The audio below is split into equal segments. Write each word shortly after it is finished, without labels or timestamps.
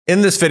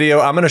In this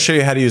video, I'm going to show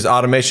you how to use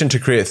automation to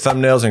create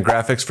thumbnails and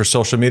graphics for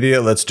social media.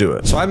 Let's do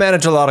it. So I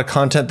manage a lot of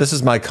content. This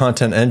is my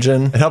content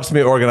engine. It helps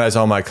me organize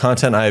all my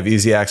content. I have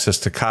easy access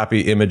to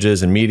copy,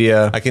 images, and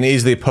media. I can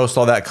easily post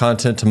all that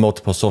content to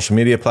multiple social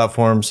media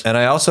platforms. And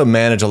I also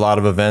manage a lot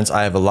of events.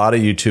 I have a lot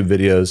of YouTube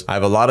videos. I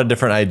have a lot of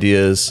different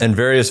ideas, and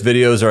various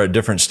videos are at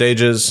different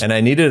stages. And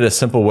I needed a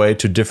simple way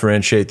to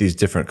differentiate these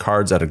different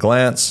cards at a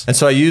glance. And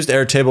so I used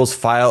Airtable's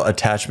file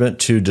attachment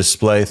to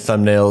display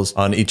thumbnails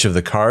on each of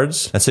the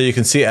cards. And so you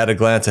can see at a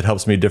glance, it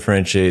helps me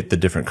differentiate the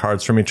different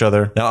cards from each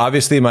other. Now,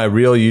 obviously my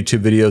real YouTube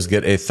videos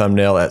get a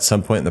thumbnail at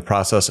some point in the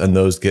process, and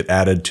those get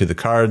added to the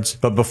cards.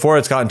 But before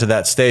it's gotten to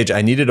that stage,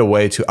 I needed a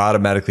way to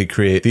automatically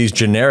create these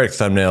generic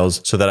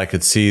thumbnails so that I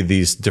could see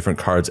these different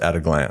cards at a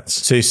glance.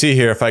 So you see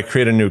here, if I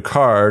create a new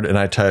card and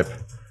I type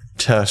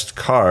test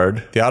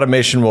card, the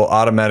automation will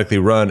automatically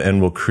run and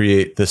will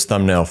create this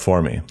thumbnail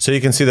for me. So you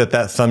can see that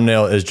that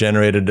thumbnail is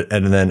generated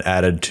and then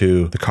added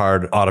to the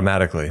card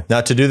automatically.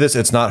 Now, to do this,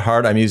 it's not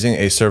hard. I'm using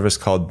a service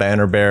called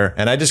BannerBear,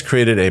 and I just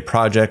created a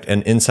project,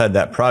 and inside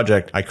that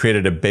project, I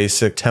created a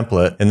basic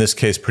template, in this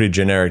case, pretty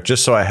generic,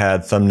 just so I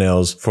had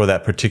thumbnails for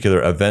that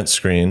particular event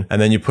screen. And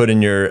then you put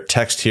in your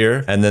text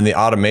here, and then the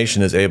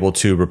automation is able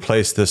to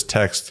replace this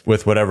text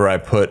with whatever I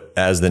put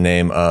as the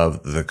name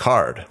of the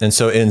card. And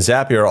so in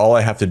Zapier, all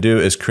I have to do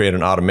is create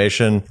an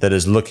automation that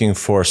is looking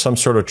for some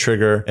sort of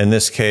trigger. In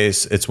this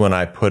case, it's when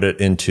I put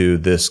it into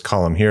this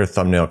column here,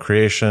 thumbnail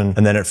creation,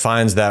 and then it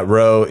finds that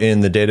row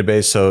in the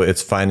database. So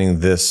it's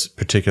finding this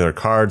particular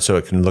card so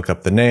it can look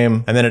up the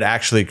name, and then it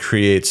actually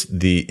creates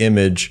the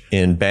image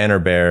in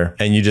BannerBear,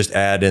 and you just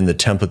add in the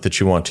template that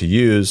you want to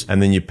use,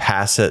 and then you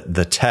pass it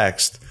the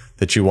text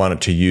that you want it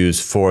to use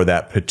for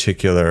that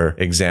particular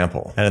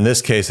example. And in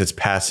this case, it's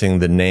passing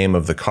the name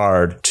of the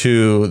card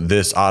to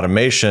this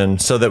automation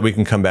so that we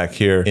can come back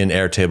here in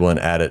Airtable and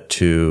add it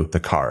to the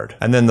card.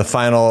 And then the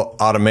final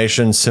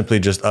automation simply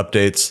just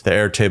updates the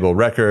Airtable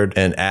record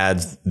and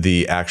adds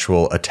the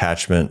actual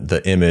attachment,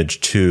 the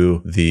image,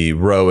 to the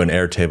row in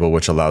Airtable,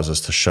 which allows us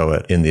to show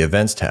it in the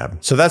events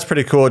tab. So that's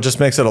pretty cool. It just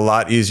makes it a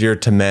lot easier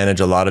to manage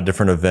a lot of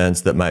different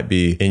events that might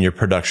be in your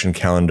production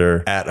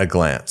calendar at a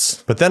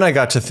glance. But then I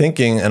got to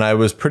thinking, and I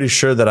was pretty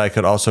sure that I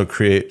could also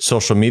create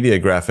social media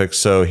graphics.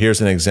 So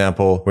here's an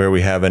example where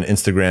we have an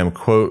Instagram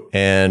quote,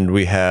 and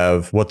we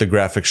have what the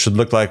graphic should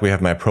look like. We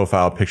have my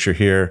profile picture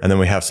here, and then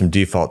we have some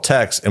default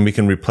text, and we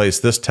can replace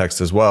this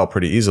text as well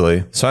pretty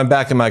easily. So I'm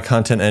back in my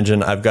content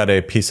engine. I've got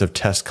a piece of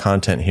test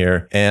content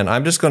here, and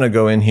I'm just going to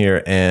go in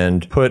here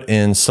and put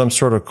in some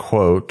sort of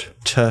quote,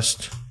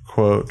 test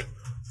quote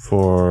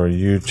for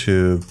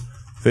YouTube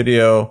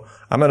video.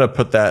 I'm going to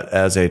put that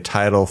as a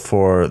title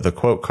for the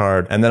quote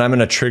card, and then I'm going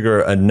to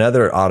trigger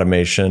another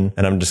automation,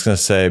 and I'm just going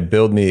to say,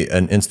 build me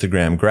an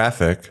Instagram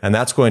graphic. And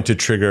that's going to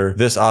trigger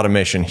this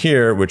automation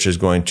here, which is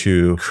going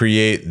to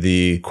create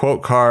the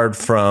quote card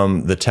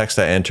from the text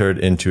I entered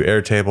into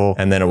Airtable.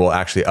 And then it will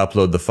actually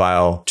upload the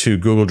file to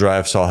Google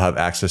Drive. So I'll have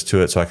access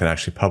to it so I can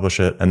actually publish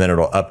it. And then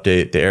it'll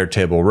update the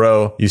Airtable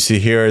row. You see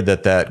here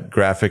that that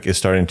graphic is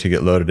starting to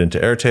get loaded into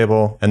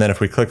Airtable. And then if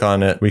we click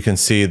on it, we can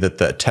see that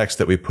the text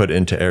that we put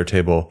into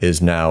Airtable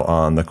is now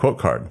on the quote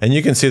card. And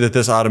you can see that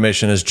this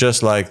automation is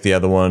just like the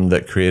other one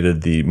that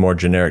created the more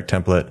generic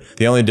template.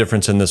 The only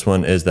difference in this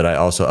one is that I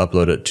also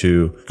upload it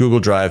to Google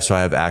Drive, so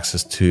I have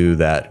access to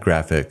that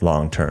graphic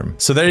long term.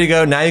 So there you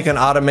go. Now you can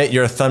automate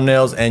your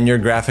thumbnails and your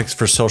graphics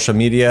for social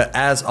media.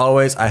 As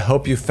always, I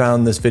hope you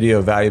found this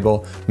video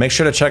valuable. Make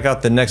sure to check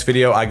out the next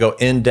video. I go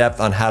in depth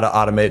on how to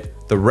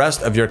automate the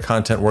rest of your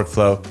content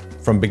workflow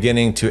from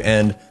beginning to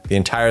end, the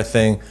entire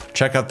thing.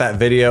 Check out that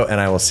video,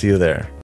 and I will see you there.